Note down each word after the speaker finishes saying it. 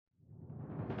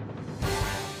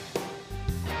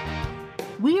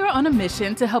We are on a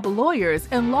mission to help lawyers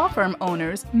and law firm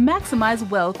owners maximize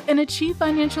wealth and achieve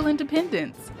financial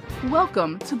independence.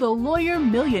 Welcome to The Lawyer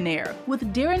Millionaire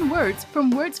with Darren Wirtz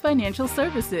from Wirtz Financial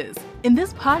Services. In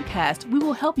this podcast, we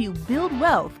will help you build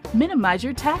wealth, minimize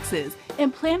your taxes,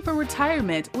 and plan for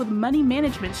retirement with money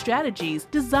management strategies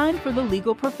designed for the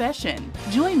legal profession.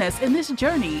 Join us in this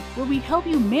journey where we help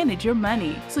you manage your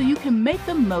money so you can make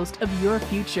the most of your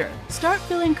future. Start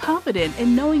feeling confident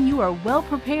in knowing you are well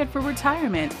prepared for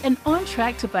retirement and on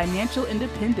track to financial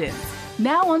independence.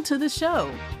 Now on to the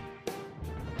show.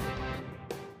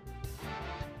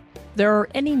 There are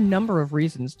any number of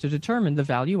reasons to determine the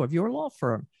value of your law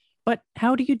firm. But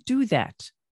how do you do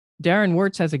that? Darren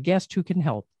Wirtz has a guest who can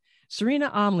help.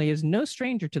 Serena Amlie is no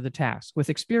stranger to the task, with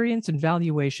experience in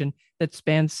valuation that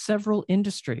spans several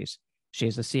industries. She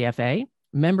is a CFA,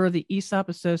 member of the ESOP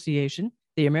Association,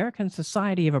 the American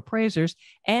Society of Appraisers,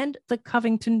 and the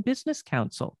Covington Business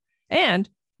Council. And,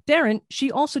 Darren, she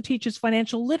also teaches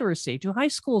financial literacy to high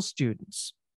school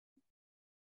students.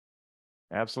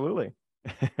 Absolutely.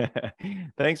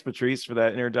 Thanks, Patrice, for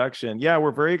that introduction. Yeah,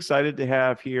 we're very excited to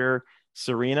have here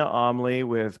Serena Amlie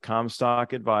with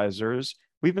Comstock Advisors.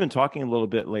 We've been talking a little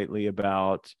bit lately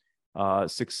about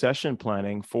succession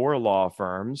planning for law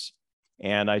firms.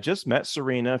 And I just met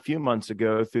Serena a few months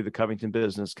ago through the Covington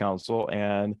Business Council.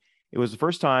 And it was the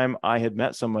first time I had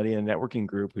met somebody in a networking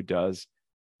group who does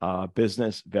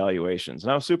business valuations.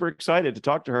 And I was super excited to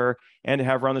talk to her and to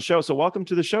have her on the show. So welcome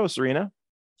to the show, Serena.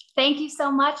 Thank you so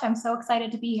much. I'm so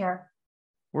excited to be here.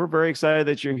 We're very excited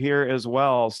that you're here as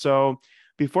well. So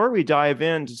before we dive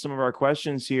into some of our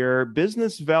questions here,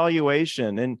 business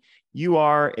valuation, and you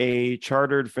are a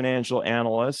chartered financial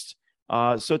analyst.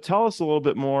 So tell us a little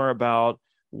bit more about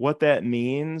what that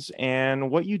means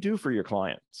and what you do for your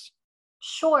clients.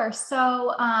 Sure.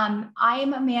 So I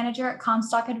am a manager at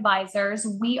Comstock Advisors.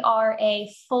 We are a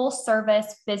full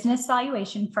service business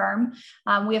valuation firm.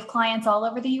 We have clients all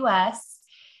over the U.S.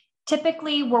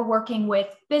 Typically, we're working with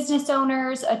business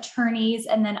owners, attorneys,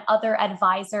 and then other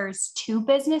advisors to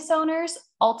business owners,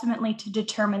 ultimately to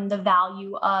determine the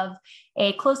value of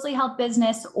a closely held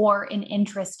business or an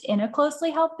interest in a closely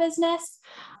held business.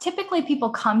 Typically, people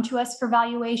come to us for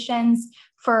valuations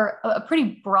for a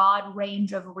pretty broad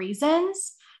range of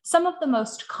reasons. Some of the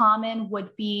most common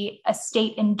would be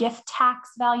estate and gift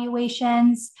tax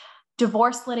valuations,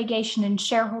 divorce litigation and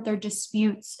shareholder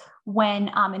disputes when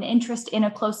an interest in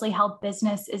a closely held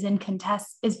business is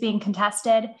being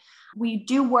contested. We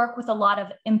do work with a lot of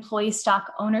employee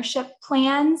stock ownership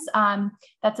plans.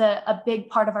 That's a big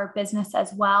part of our business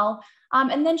as well.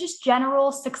 And then just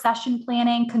general succession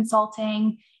planning,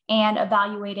 consulting, and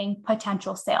evaluating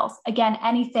potential sales. Again,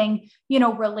 anything,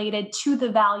 related to the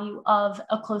value of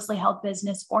a closely held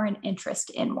business or an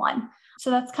interest in one. So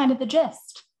that's kind of the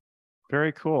gist.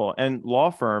 Very cool. And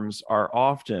law firms are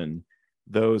often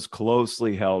those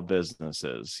closely held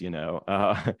businesses,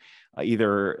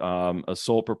 either a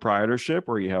sole proprietorship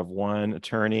where you have one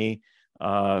attorney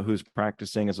who's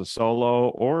practicing as a solo,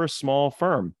 or a small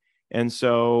firm. And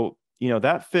so,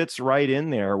 that fits right in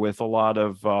there with a lot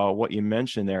of what you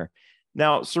mentioned there.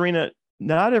 Now, Serena,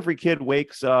 not every kid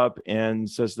wakes up and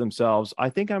says to themselves, I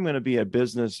think I'm going to be a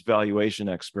business valuation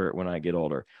expert when I get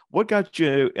older. What got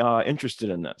you interested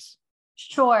in this?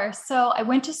 Sure. So I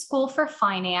went to school for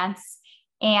finance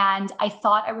and I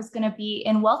thought I was going to be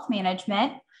in wealth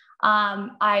management.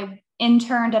 I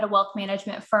interned at a wealth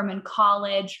management firm in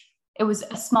college. It was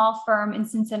a small firm in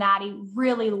Cincinnati,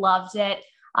 really loved it,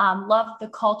 loved the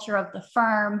culture of the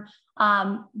firm.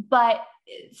 But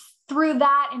through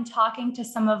that and talking to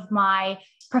some of my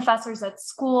professors at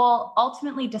school,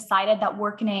 ultimately decided that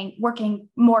working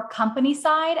more company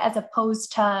side as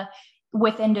opposed to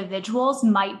with individuals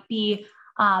might be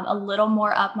a little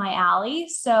more up my alley.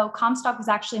 So Comstock was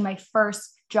actually my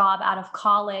first job out of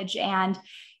college. And,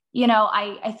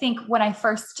 I think when I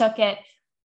first took it,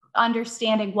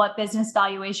 understanding what business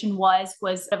valuation was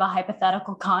sort of a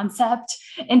hypothetical concept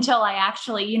until I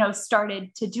actually,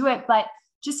 started to do it. But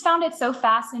just found it so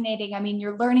fascinating. I mean,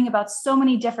 you're learning about so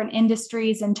many different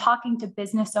industries and talking to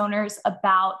business owners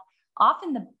about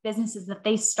often the businesses that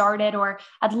they started or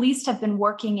at least have been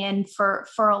working in for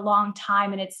a long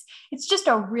time. And it's just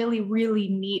a really, really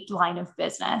neat line of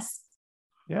business.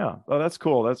 Yeah. Oh, that's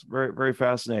cool. That's very, very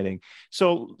fascinating.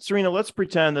 So Serena, let's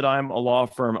pretend that I'm a law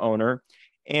firm owner.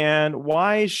 And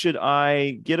why should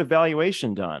I get a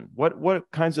valuation done? What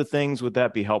kinds of things would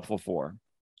that be helpful for?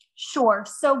 Sure.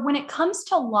 So when it comes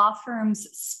to law firms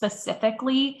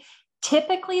specifically,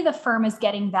 typically the firm is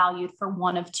getting valued for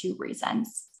one of two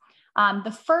reasons.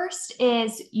 The first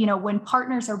is, when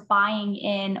partners are buying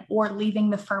in or leaving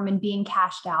the firm and being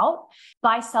cashed out,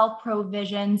 buy-sell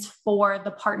provisions for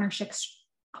the partnership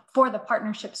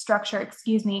structure,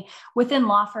 within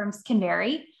law firms can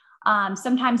vary.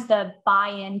 Sometimes the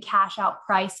buy-in cash out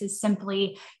price is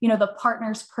simply, the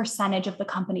partner's percentage of the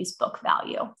company's book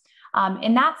value.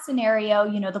 In that scenario,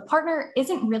 the partner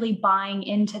isn't really buying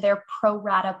into their pro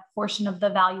rata portion of the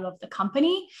value of the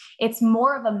company. It's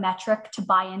more of a metric to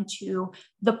buy into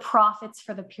the profits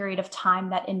for the period of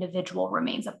time that individual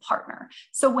remains a partner.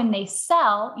 So when they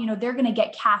sell, they're going to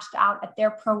get cashed out at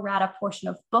their pro rata portion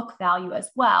of book value as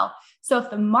well. So if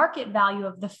the market value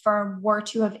of the firm were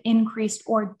to have increased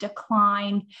or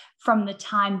declined from the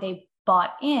time they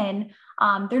bought in,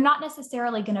 they're not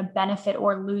necessarily going to benefit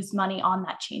or lose money on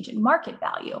that change in market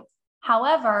value.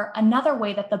 However, another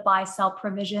way that the buy-sell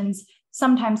provisions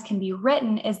sometimes can be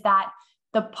written is that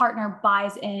the partner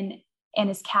buys in and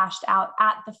is cashed out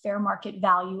at the fair market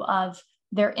value of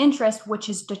their interest, which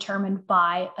is determined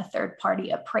by a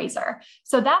third-party appraiser.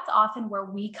 So that's often where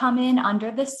we come in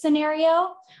under this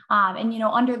scenario.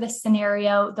 Under this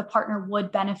scenario, the partner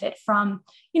would benefit from,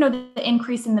 the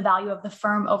increase in the value of the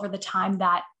firm over the time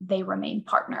that they remain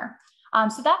partner.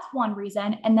 So that's one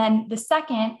reason. And then the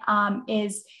second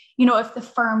is, if the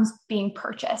firm's being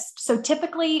purchased. So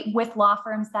typically with law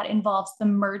firms, that involves the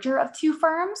merger of two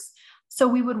firms. So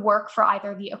we would work for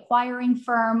either the acquiring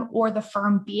firm or the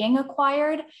firm being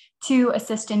acquired to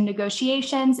assist in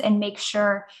negotiations and make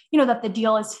sure, that the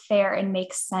deal is fair and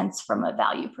makes sense from a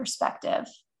value perspective.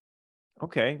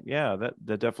 Okay. Yeah, that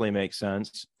definitely makes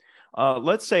sense.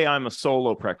 Let's say I'm a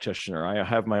solo practitioner. I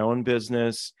have my own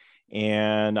business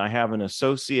and I have an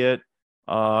associate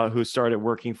who started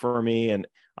working for me, and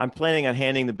I'm planning on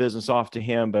handing the business off to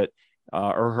him,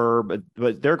 or her,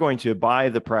 but they're going to buy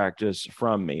the practice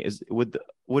from me. Would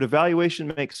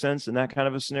evaluation make sense in that kind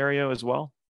of a scenario as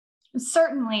well?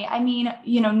 Certainly. I mean,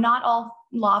 not all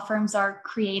law firms are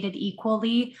created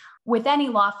equally. With any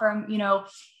law firm,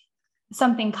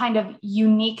 something kind of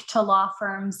unique to law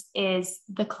firms is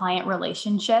the client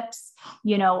relationships.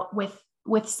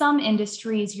 With some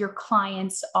industries, your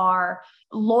clients are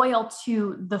loyal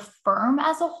to the firm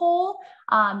as a whole.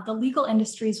 The legal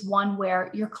industry is one where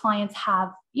your clients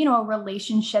have, a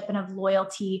relationship and of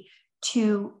loyalty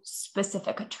to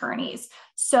specific attorneys.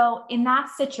 So in that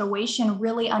situation,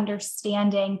 really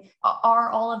understanding,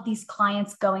 are all of these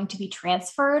clients going to be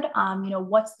transferred?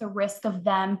 What's the risk of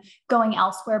them going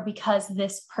elsewhere because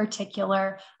this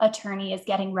particular attorney is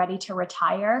getting ready to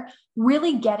retire?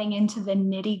 Really getting into the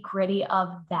nitty-gritty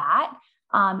of that.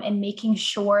 And making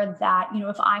sure that,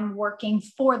 if I'm working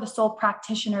for the sole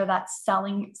practitioner that's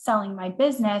selling my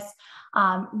business,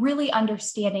 really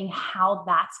understanding how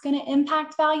that's going to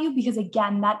impact value, because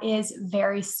again, that is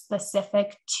very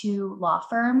specific to law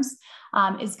firms,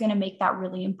 is going to make that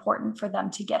really important for them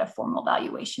to get a formal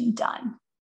valuation done.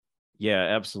 Yeah,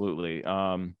 absolutely.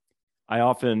 I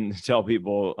often tell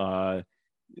people,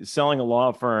 selling a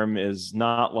law firm is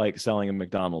not like selling a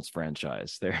McDonald's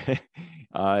franchise.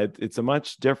 It's a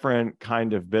much different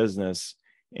kind of business.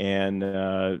 And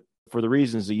for the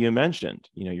reasons that you mentioned,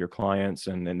 your clients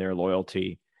and their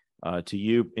loyalty to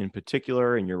you in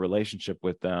particular and your relationship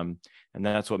with them. And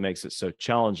that's what makes it so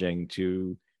challenging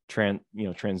to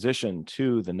transition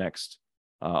to the next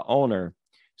owner.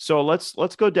 So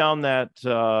let's go down that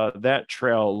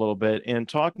trail a little bit and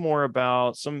talk more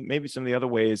about some of the other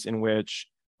ways in which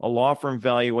a law firm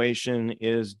valuation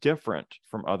is different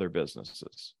from other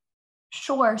businesses.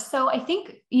 Sure. So I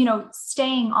think,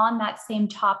 staying on that same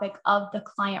topic of the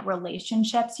client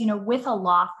relationships, with a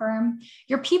law firm,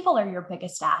 your people are your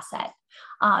biggest asset.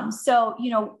 So,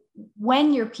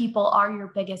 when your people are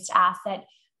your biggest asset,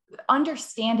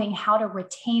 understanding how to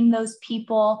retain those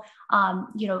people,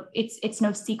 it's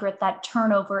no secret that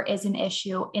turnover is an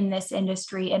issue in this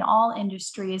industry, in all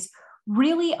industries.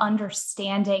 Really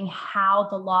understanding how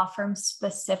the law firm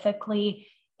specifically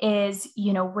is,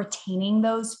 retaining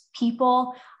those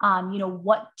people.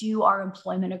 What do our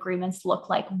employment agreements look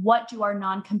like? What do our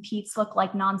non-competes look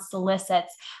like,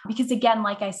 non-solicits? Because again,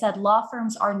 like I said, law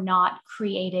firms are not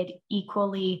created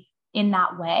equally in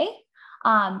that way.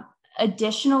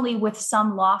 Additionally, with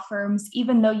some law firms,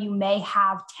 even though you may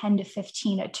have 10 to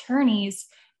 15 attorneys,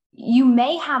 you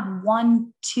may have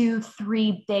 1, 2,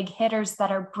 3 big hitters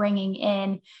that are bringing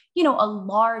in, a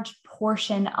large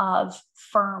portion of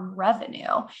firm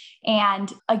revenue.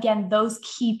 And again, those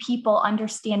key people,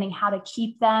 understanding how to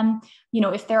keep them,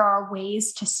 if there are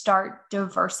ways to start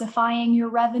diversifying your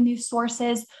revenue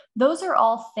sources, those are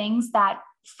all things that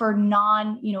for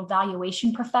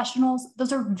valuation professionals,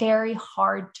 those are very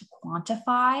hard to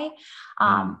quantify.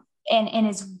 and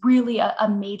is really a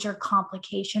major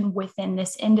complication within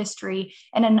this industry.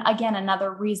 And then again,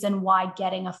 another reason why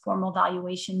getting a formal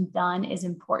valuation done is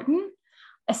important.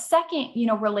 A second,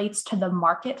 relates to the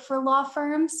market for law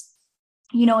firms.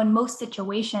 In most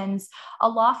situations, a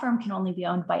law firm can only be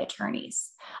owned by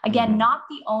attorneys. Again, not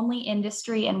the only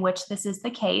industry in which this is the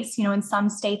case. In some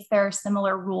states, there are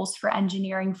similar rules for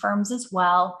engineering firms as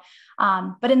well.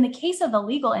 But in the case of the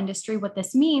legal industry, what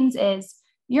this means is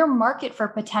your market for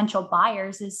potential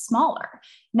buyers is smaller.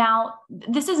 Now,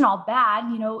 this isn't all bad.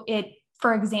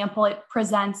 For example, it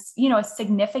presents, a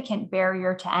significant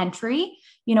barrier to entry,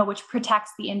 which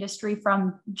protects the industry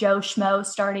from Joe Schmo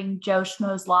starting Joe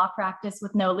Schmo's law practice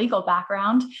with no legal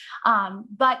background.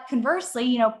 But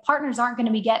conversely, partners aren't going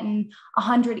to be getting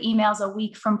 100 emails a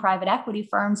week from private equity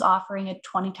firms offering a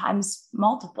 20 times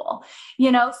multiple,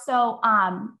 So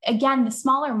again, the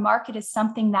smaller market is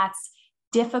something that's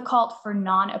difficult for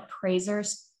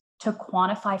non-appraisers to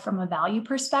quantify from a value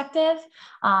perspective.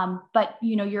 But,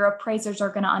 your appraisers are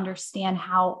going to understand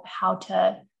how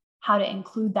to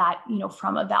include that,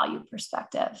 from a value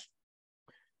perspective.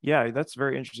 Yeah, that's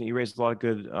very interesting. You raised a lot of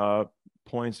good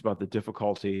points about the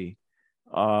difficulty.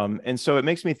 And so it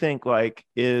makes me think,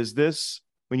 is this,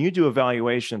 when you do a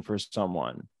valuation for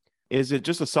someone, is it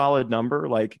just a solid number?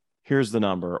 Like, here's the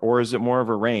number, or is it more of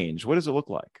a range? What does it look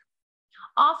like?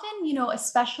 Often,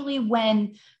 especially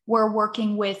when we're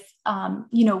working with,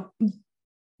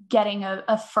 getting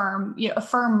a firm, a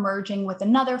firm merging with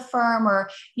another firm, or,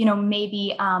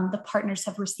 maybe the partners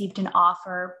have received an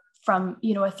offer from,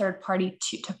 a third party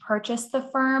to purchase the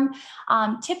firm.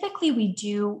 Typically, we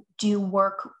do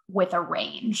work with a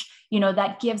range,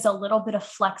 that gives a little bit of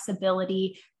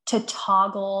flexibility to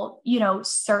toggle,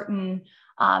 certain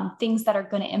things that are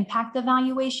going to impact the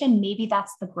valuation. Maybe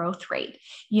that's the growth rate.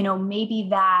 Maybe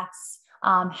that's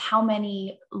how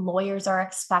many lawyers are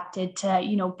expected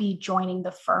to, be joining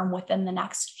the firm within the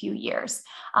next few years.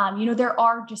 There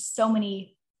are just so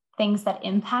many things that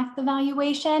impact the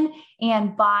valuation.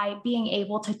 And by being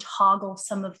able to toggle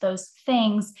some of those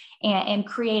things and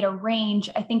create a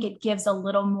range, I think it gives a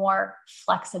little more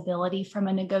flexibility from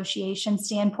a negotiation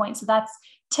standpoint. So that's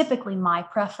typically my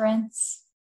preference.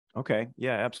 Okay.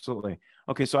 Yeah, absolutely.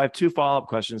 Okay. So I have two follow-up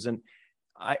questions, and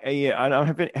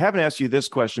I haven't asked you this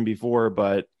question before,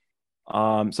 but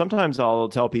sometimes I'll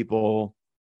tell people,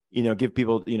 give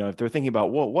people, if they're thinking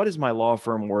about, well, what is my law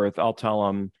firm worth? I'll tell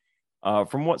them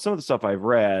from some of the stuff I've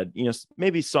read,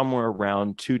 maybe somewhere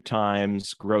around 2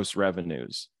 times gross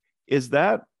revenues. Is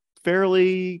that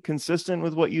fairly consistent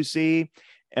with what you see?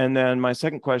 And then my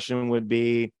second question would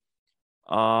be,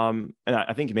 and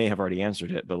I think you may have already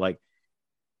answered it, but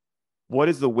what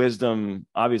is the wisdom?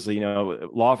 Obviously,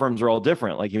 law firms are all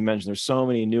different. Like you mentioned, there's so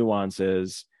many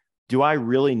nuances. Do I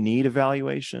really need a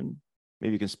valuation?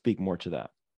 Maybe you can speak more to that.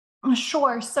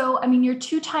 Sure. So, your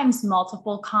 2 times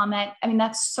multiple comment,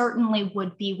 that certainly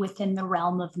would be within the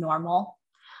realm of normal.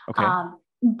 Okay.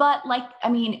 But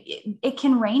it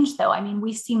can range though.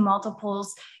 We see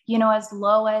multiples, as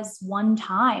low as 1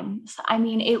 time.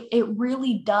 It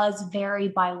really does vary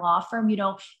by law firm.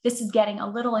 This is getting a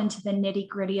little into the nitty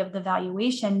gritty of the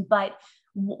valuation, but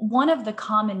one of the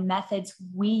common methods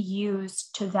we use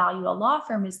to value a law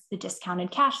firm is the discounted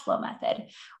cash flow method,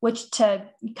 which, to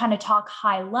kind of talk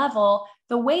high level,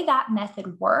 the way that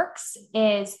method works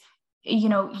is,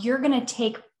 you're going to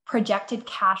take projected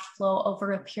cash flow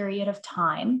over a period of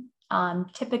time.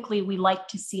 Typically, we like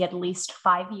to see at least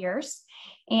 5 years.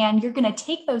 And you're going to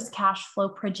take those cash flow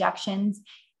projections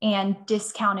and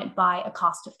discount it by a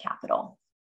cost of capital.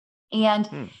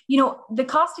 And, the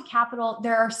cost of capital,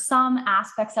 there are some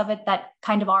aspects of it that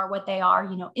kind of are what they are.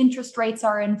 Interest rates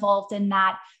are involved in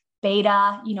that.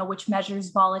 Beta, which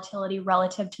measures volatility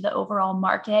relative to the overall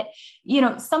market.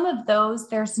 Some of those,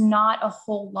 there's not a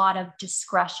whole lot of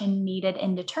discretion needed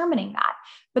in determining that.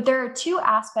 But there are 2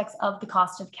 aspects of the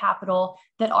cost of capital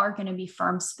that are going to be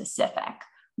firm specific.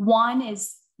 One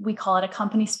is, we call it a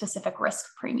company specific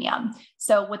risk premium.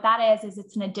 So what that is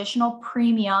it's an additional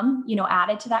premium,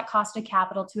 added to that cost of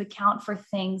capital to account for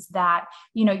things that,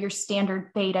 your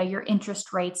standard beta, your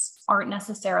interest rates aren't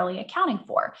necessarily accounting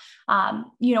for.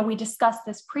 We discussed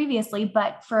this previously,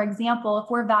 but for example,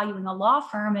 if we're valuing a law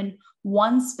firm and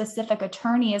one specific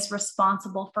attorney is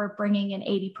responsible for bringing in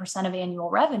 80% of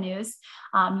annual revenues,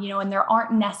 and there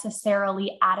aren't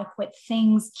necessarily adequate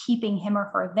things keeping him or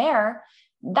her there,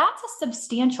 that's a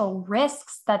substantial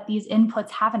risks that these inputs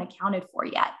haven't accounted for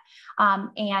yet.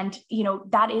 And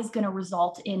that is going to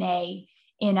result in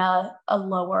in a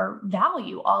lower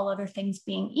value, all other things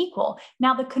being equal.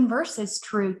 Now, the converse is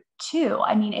true too.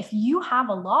 I mean, if you have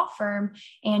a law firm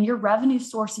and your revenue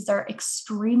sources are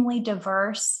extremely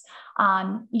diverse,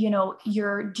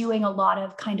 you're doing a lot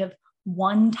of kind of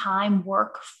one-time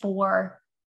work for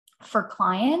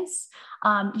clients,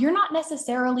 you're not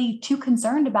necessarily too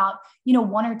concerned about,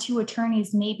 one or two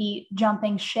attorneys maybe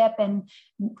jumping ship and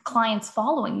clients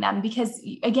following them, because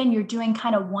again, you're doing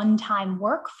kind of one-time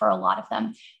work for a lot of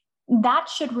them. That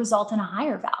should result in a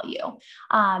higher value.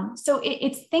 So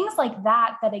it's things like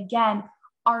that again,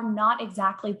 are not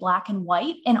exactly black and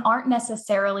white and aren't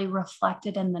necessarily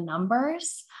reflected in the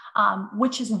numbers,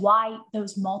 which is why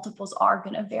those multiples are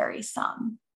going to vary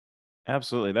some.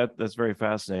 Absolutely. That's very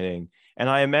fascinating. And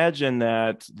I imagine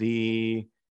that you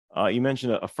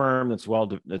mentioned a firm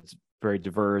that's very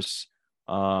diverse.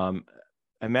 I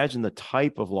imagine the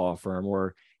type of law firm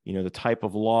or, the type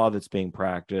of law that's being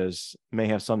practiced may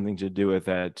have something to do with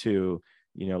that too,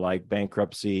 like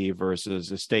bankruptcy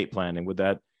versus estate planning. Would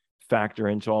that factor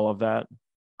into all of that?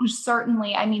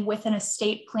 Certainly. I mean, with an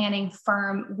estate planning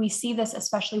firm, we see this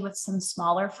especially with some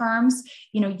smaller firms.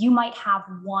 You might have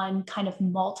one kind of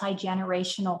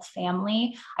multi-generational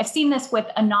family. I've seen this with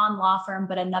a non-law firm,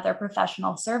 but another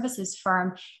professional services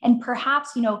firm. And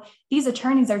perhaps, these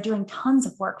attorneys are doing tons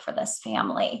of work for this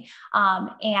family.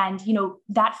 And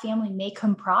that family may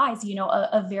comprise,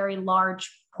 a very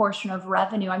large portion of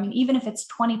revenue. I mean, even if it's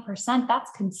 20%, that's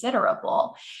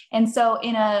considerable. And so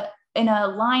in a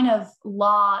line of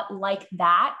law like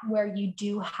that, where you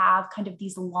do have kind of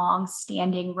these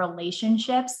long-standing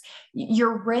relationships,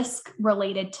 your risk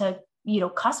related to,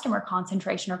 customer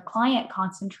concentration or client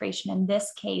concentration in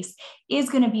this case is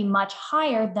going to be much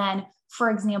higher than, for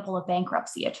example, a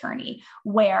bankruptcy attorney,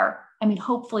 where,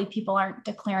 hopefully people aren't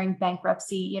declaring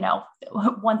bankruptcy,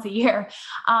 once a year.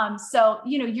 So,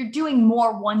 you're doing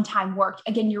more one-time work.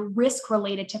 Again, your risk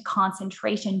related to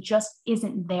concentration just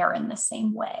isn't there in the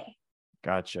same way.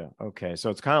 Gotcha. Okay.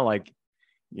 So it's kind of like,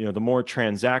 the more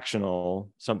transactional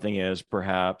something is,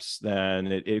 perhaps, then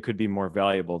it could be more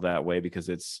valuable that way because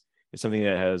it's something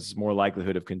that has more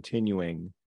likelihood of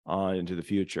continuing on into the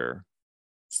future.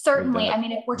 Certainly.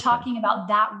 If we're talking about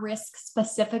that risk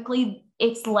specifically,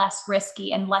 it's less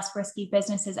risky, and less risky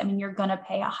businesses, you're going to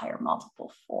pay a higher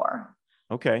multiple for.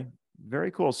 Okay.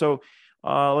 Very cool. So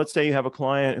let's say you have a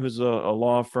client who's a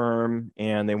law firm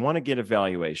and they want to get a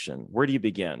valuation. Where do you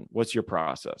begin? What's your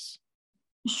process?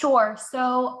 Sure.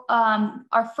 So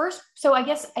I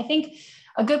think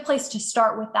a good place to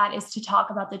start with that is to talk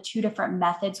about the two different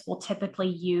methods we'll typically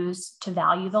use to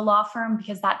value the law firm,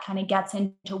 because that kind of gets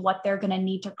into what they're going to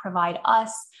need to provide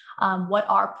us, what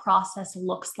our process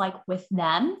looks like with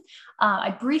them.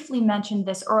 I briefly mentioned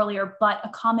this earlier, but a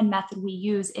common method we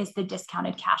use is the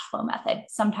discounted cash flow method.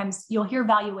 Sometimes you'll hear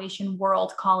valuation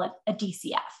world call it a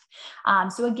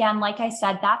DCF. So again, like I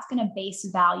said, that's going to base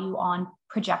value on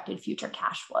projected future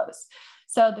cash flows.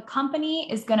 So the company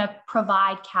is going to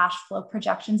provide cash flow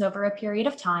projections over a period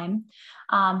of time.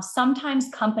 Sometimes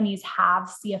companies have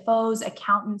CFOs,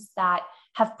 accountants that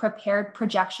have prepared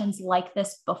projections like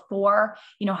this before,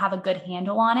 have a good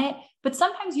handle on it. But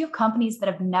sometimes you have companies that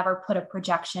have never put a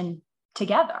projection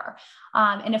together.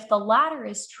 And if the latter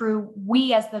is true,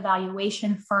 we as the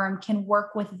valuation firm can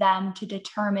work with them to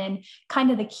determine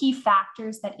kind of the key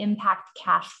factors that impact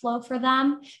cash flow for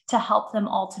them to help them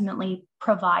ultimately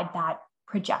provide that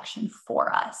projection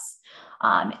for us.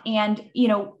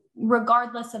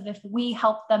 Regardless of if we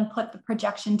help them put the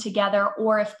projection together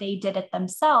or if they did it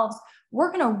themselves,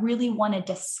 we're going to really want to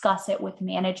discuss it with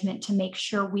management to make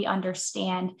sure we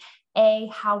understand A,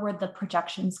 how were the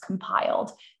projections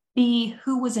compiled? B,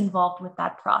 who was involved with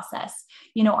that process?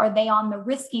 Are they on the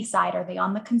risky side? Are they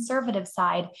on the conservative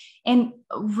side? And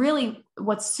really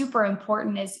what's super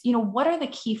important is, what are the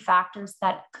key factors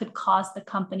that could cause the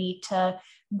company to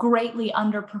greatly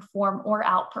underperform or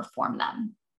outperform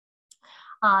them?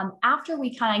 After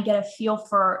we kind of get a feel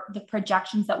for the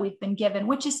projections that we've been given,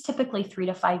 which is typically 3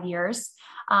 to 5 years,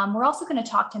 we're also going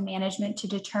to talk to management to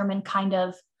determine kind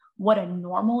of what a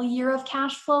normal year of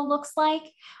cash flow looks like,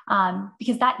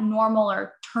 because that normal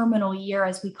or terminal year,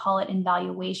 as we call it in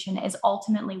valuation, is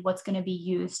ultimately what's going to be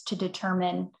used to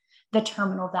determine the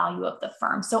terminal value of the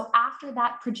firm. So after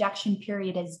that projection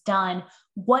period is done,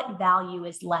 what value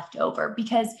is left over?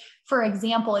 Because, for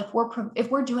example, if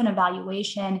we're doing a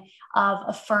valuation of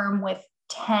a firm with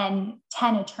 10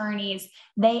 attorneys,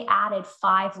 they added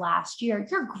 5 last year,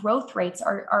 your growth rates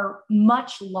are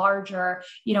much larger,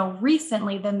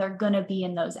 recently than they're going to be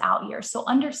in those out years. So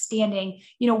understanding,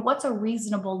 what's a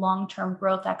reasonable long-term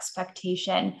growth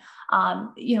expectation,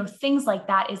 things like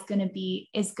that is going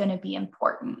to be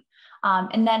important.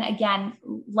 And then again,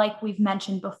 like we've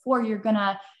mentioned before,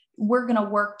 we're going to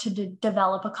work to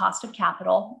develop a cost of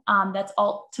capital that's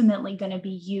ultimately going to be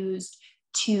used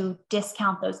to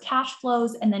discount those cash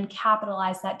flows and then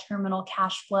capitalize that terminal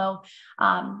cash flow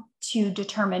to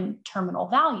determine terminal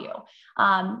value.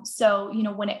 So,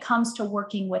 when it comes to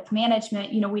working with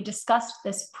management, we discussed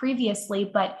this previously,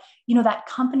 but, that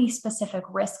company specific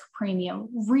risk premium,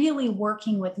 really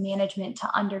working with management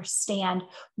to understand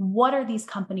what are these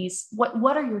companies,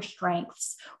 what are your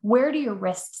strengths, where do your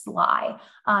risks lie,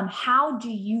 how do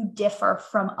you differ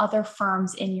from other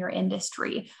firms in your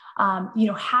industry,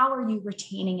 how are you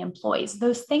retaining employees,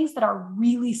 those things that are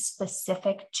really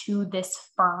specific to this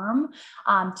firm,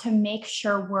 to make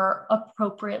sure we're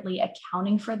appropriately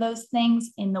accounting for those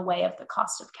things in the way of the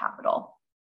cost of capital.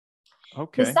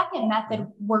 Okay. The second method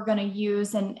we're going to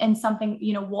use and something,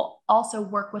 we'll also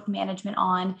work with management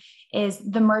on is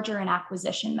the merger and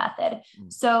acquisition method.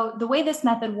 So the way this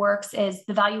method works is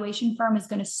the valuation firm is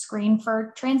going to screen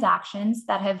for transactions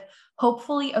that have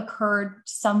hopefully occurred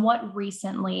somewhat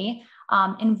recently,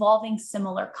 involving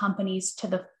similar companies to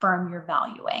the firm you're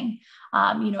valuing.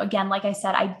 Again, like I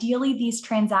said, ideally these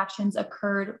transactions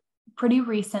occurred pretty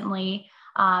recently,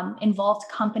 involved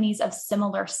companies of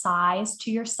similar size to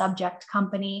your subject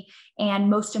company, and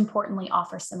most importantly,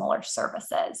 offer similar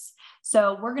services.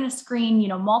 So we're going to screen,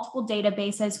 multiple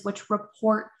databases which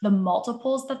report the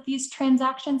multiples that these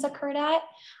transactions occurred at.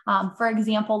 For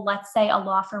example, let's say a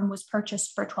law firm was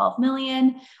purchased for 12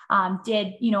 million,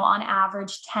 did, on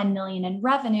average 10 million in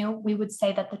revenue. We would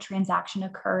say that the transaction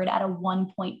occurred at a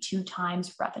 1.2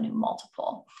 times revenue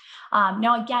multiple.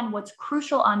 Now, again, what's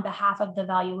crucial on behalf of the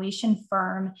valuation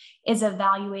firm is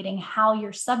evaluating how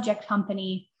your subject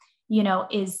company,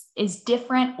 is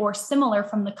different or similar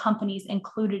from the companies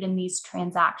included in these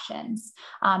transactions.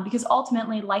 Because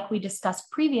ultimately, like we discussed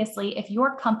previously, if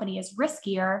your company is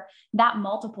riskier, that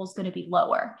multiple is going to be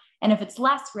lower. And if it's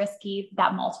less risky,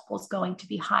 that multiple is going to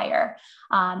be higher.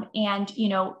 And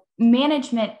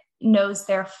management knows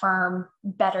their firm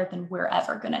better than we're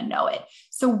ever going to know it.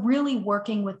 So really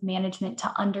working with management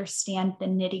to understand the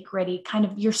nitty gritty, kind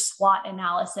of your SWOT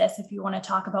analysis, if you want to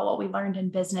talk about what we learned in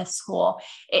business school,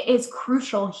 it is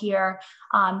crucial here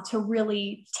to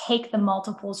really take the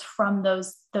multiples from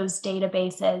those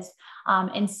databases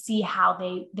and see how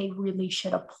they really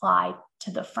should apply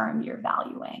to the firm you're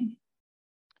valuing.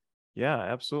 Yeah,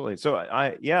 absolutely. So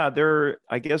I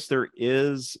guess there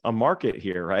is a market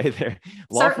here, right?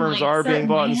 Law firms are being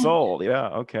bought and sold. Yeah.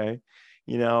 Okay.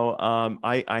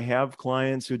 I have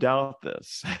clients who doubt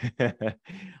this,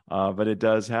 but it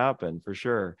does happen for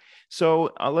sure.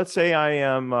 So let's say I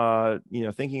am,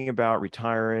 thinking about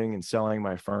retiring and selling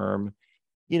my firm.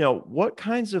 What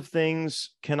kinds of things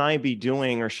can I be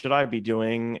doing or should I be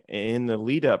doing in the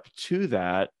lead up to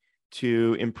that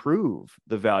to improve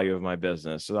the value of my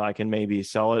business so that I can maybe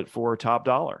sell it for top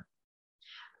dollar?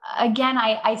 Again,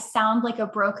 I sound like a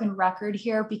broken record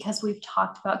here because we've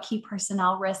talked about key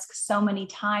personnel risk so many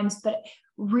times, but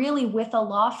really with a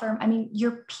law firm,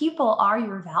 your people are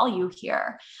your value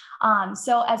here.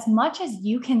 So as much as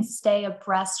you can stay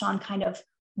abreast on kind of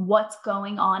what's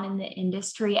going on in the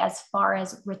industry as far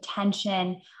as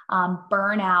retention,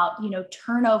 burnout,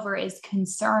 turnover is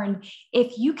concerned,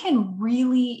 if you can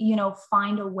really,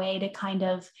 find a way to kind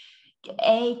of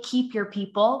A, keep your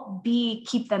people, B,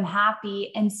 keep them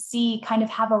happy, and C, kind of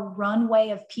have a runway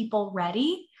of people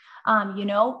ready,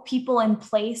 people in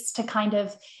place to kind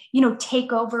of,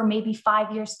 take over maybe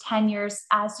 5 years, 10 years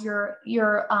as your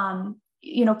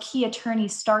key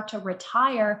attorneys start to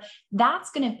retire,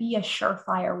 that's going to be a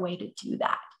surefire way to do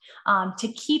that. To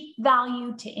keep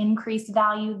value, to increase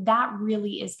value, that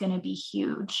really is going to be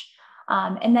huge.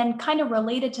 And then kind of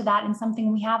related to that, and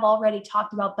something we have already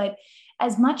talked about, but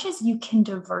as much as you can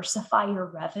diversify your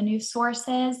revenue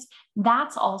sources,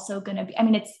 that's also going to be,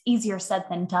 it's easier said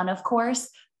than done, of course,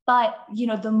 but,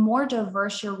 the more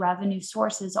diverse your revenue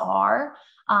sources are,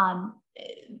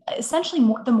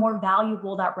 essentially the more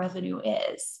valuable that revenue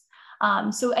is.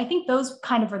 So I think those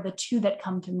kind of are the two that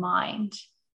come to mind.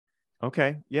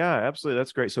 Okay. Yeah, absolutely.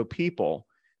 That's great. So people,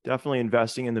 definitely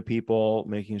investing in the people,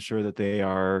 making sure that they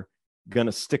are going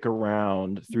to stick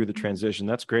around through the transition.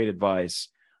 That's great advice.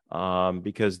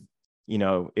 Because,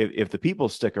 if the people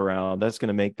stick around, that's going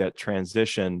to make that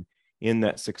transition in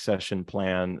that succession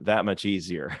plan that much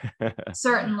easier.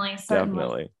 Certainly.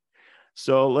 Definitely.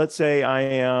 So let's say I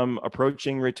am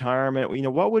approaching retirement.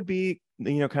 What would be,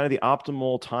 kind of the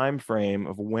optimal time frame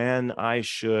of when I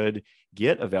should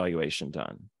get evaluation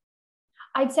done?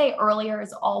 I'd say earlier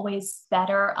is always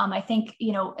better. I think,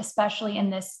 especially in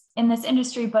this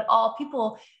industry, but all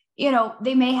people,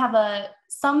 they may have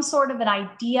some sort of an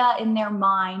idea in their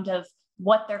mind of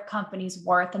what their company's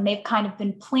worth, and they've kind of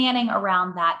been planning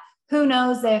around that. Who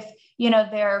knows if,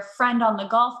 their friend on the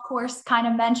golf course kind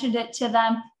of mentioned it to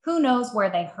them? Who knows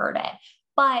where they heard it?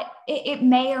 But it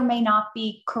may or may not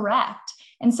be correct.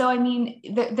 And so,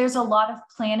 there's a lot of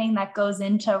planning that goes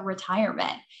into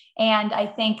retirement. And I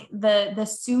think the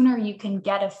sooner you can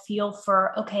get a feel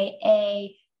for,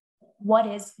 okay, what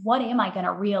am I going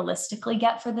to realistically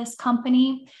get for this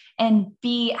company? And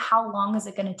B, how long is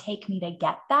it going to take me to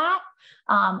get that?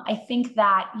 I think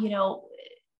that,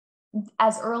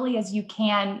 as early as you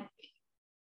can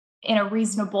in a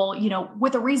reasonable,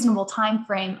 with a reasonable time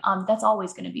frame, that's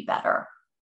always going to be better.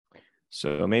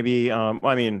 So maybe,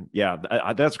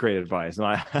 that's great advice.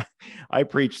 And I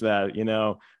preach that,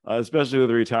 especially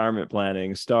with retirement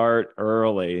planning, start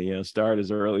early, start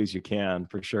as early as you can,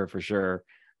 for sure.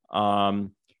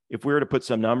 If we were to put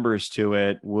some numbers to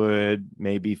it, would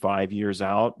maybe 5 years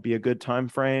out be a good time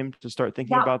frame to start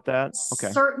thinking about that? Okay.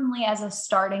 Certainly as a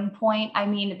starting point,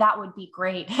 that would be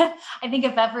great. I think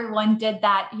if everyone did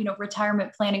that,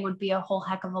 retirement planning would be a whole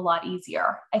heck of a lot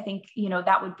easier. I think,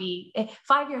 that would be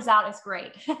 5 years out is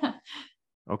great.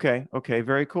 Okay.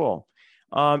 Very cool.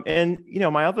 And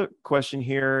my other question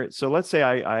here, so let's say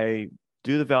I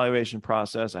do the valuation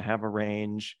process. I have a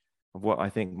range of what I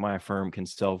think my firm can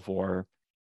sell for.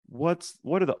 What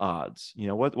are the odds?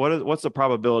 What's the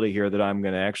probability here that I'm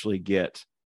going to actually get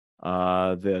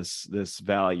this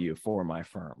value for my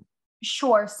firm?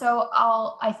 Sure. So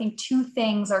I think two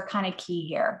things are kind of key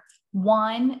here.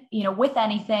 One, with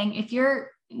anything, if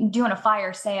you're doing a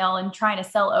fire sale and trying to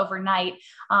sell overnight,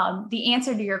 the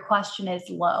answer to your question is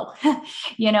low,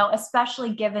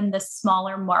 especially given the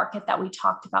smaller market that we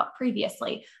talked about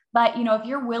previously. But, if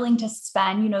you're willing to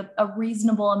spend, a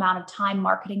reasonable amount of time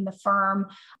marketing the firm,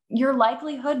 your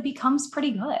likelihood becomes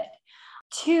pretty good.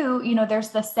 Two,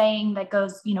 there's the saying that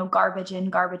goes, garbage in,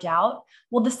 garbage out.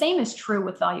 Well, the same is true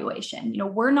with valuation.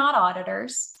 We're not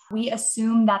auditors. We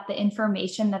assume that the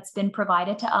information that's been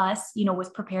provided to us, was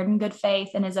prepared in good faith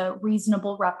and is a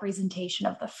reasonable representation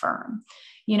of the firm.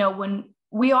 When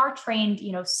we are trained,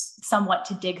 somewhat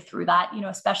to dig through that,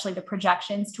 especially the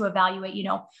projections to evaluate,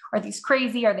 are these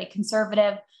crazy? Are they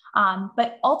conservative?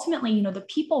 But ultimately, the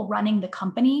people running the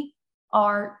company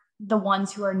are the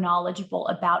ones who are knowledgeable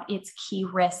about its key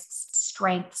risks,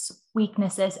 strengths,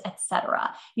 weaknesses,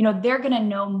 etc. They're going to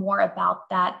know more about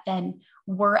that than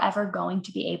we're ever going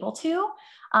to be able to.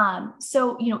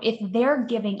 So, if they're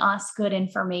giving us good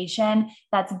information,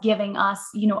 that's giving us,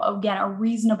 again, a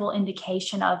reasonable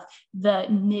indication of the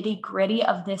nitty gritty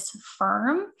of this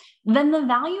firm, then the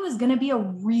value is going to be a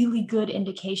really good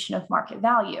indication of market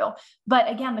value. But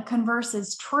again, the converse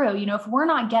is true. If we're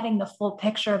not getting the full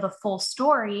picture, the full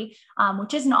story,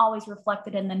 which isn't always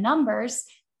reflected in the numbers,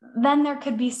 then there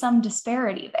could be some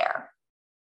disparity there.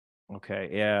 Okay.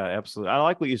 Yeah, absolutely. I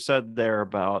like what you said there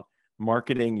about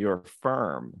marketing your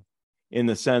firm in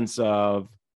the sense of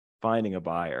finding a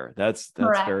buyer. That's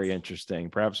Correct. Very interesting.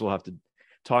 Perhaps we'll have to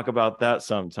talk about that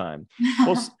sometime.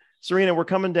 Well, Serena, we're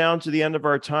coming down to the end of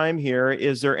our time here.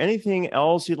 Is there anything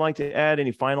else you'd like to add?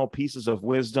 Any final pieces of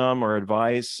wisdom or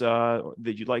advice that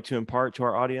you'd like to impart to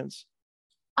our audience?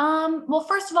 Well,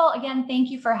 first of all, again, thank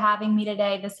you for having me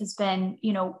today. This has been,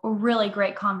 a really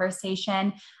great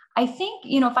conversation. I think,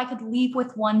 if I could leave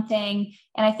with one thing,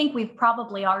 and I think we've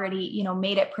probably already,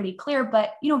 made it pretty clear,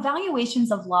 but,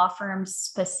 valuations of law firms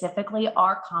specifically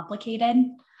are complicated.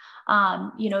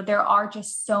 There are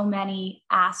just so many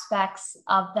aspects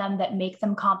of them that make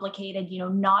them complicated.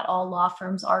 Not all law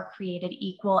firms are created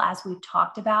equal, as we've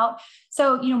talked about.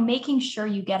 So, making sure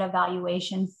you get a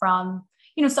valuation from,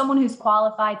 someone who's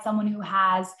qualified, someone who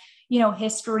has,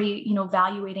 history,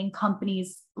 valuating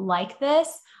companies like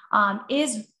this,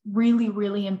 is really,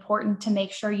 really important to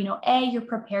make sure, A, you're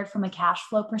prepared from a cash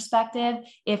flow perspective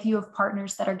if you have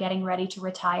partners that are getting ready to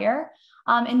retire,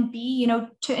 and B,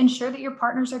 to ensure that your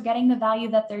partners are getting the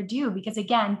value that they're due, because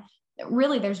again,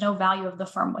 really, there's no value of the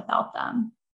firm without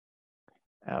them.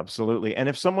 Absolutely. And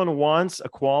if someone wants a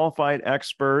qualified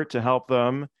expert to help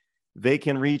them, they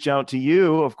can reach out to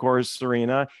you, of course,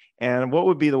 Serena. And what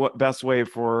would be the best way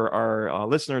for our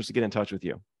listeners to get in touch with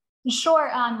you? Sure.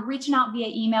 Reaching out via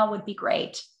email would be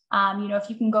great. If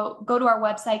you can go to our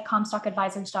website,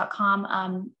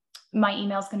 comstockadvisors.com, my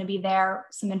email is going to be there,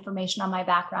 some information on my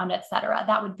background, et cetera.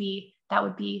 That would be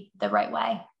the right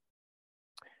way.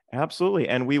 Absolutely.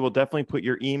 And we will definitely put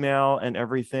your email and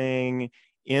everything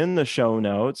in the show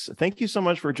notes. Thank you so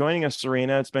much for joining us,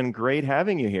 Serena. It's been great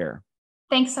having you here.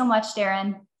 Thanks so much,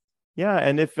 Darren. Yeah.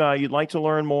 And if you'd like to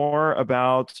learn more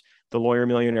about the Lawyer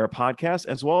Millionaire podcast,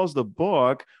 as well as the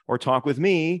book, or talk with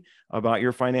me about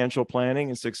your financial planning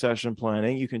and succession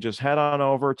planning, you can just head on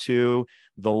over to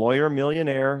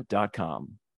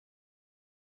thelawyermillionaire.com.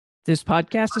 This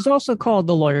podcast is also called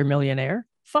The Lawyer Millionaire.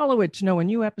 Follow it to know when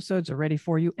new episodes are ready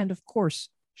for you, and of course,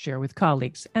 share with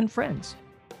colleagues and friends.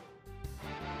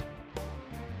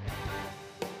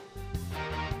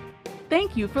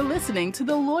 Thank you for listening to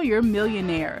The Lawyer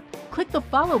Millionaire. Click the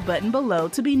follow button below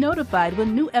to be notified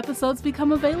when new episodes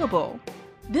become available.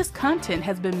 This content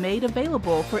has been made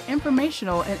available for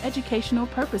informational and educational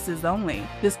purposes only.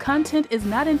 This content is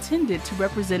not intended to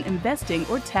represent investing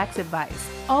or tax advice.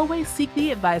 Always seek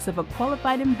the advice of a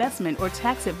qualified investment or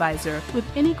tax advisor with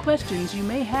any questions you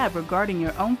may have regarding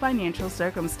your own financial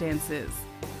circumstances.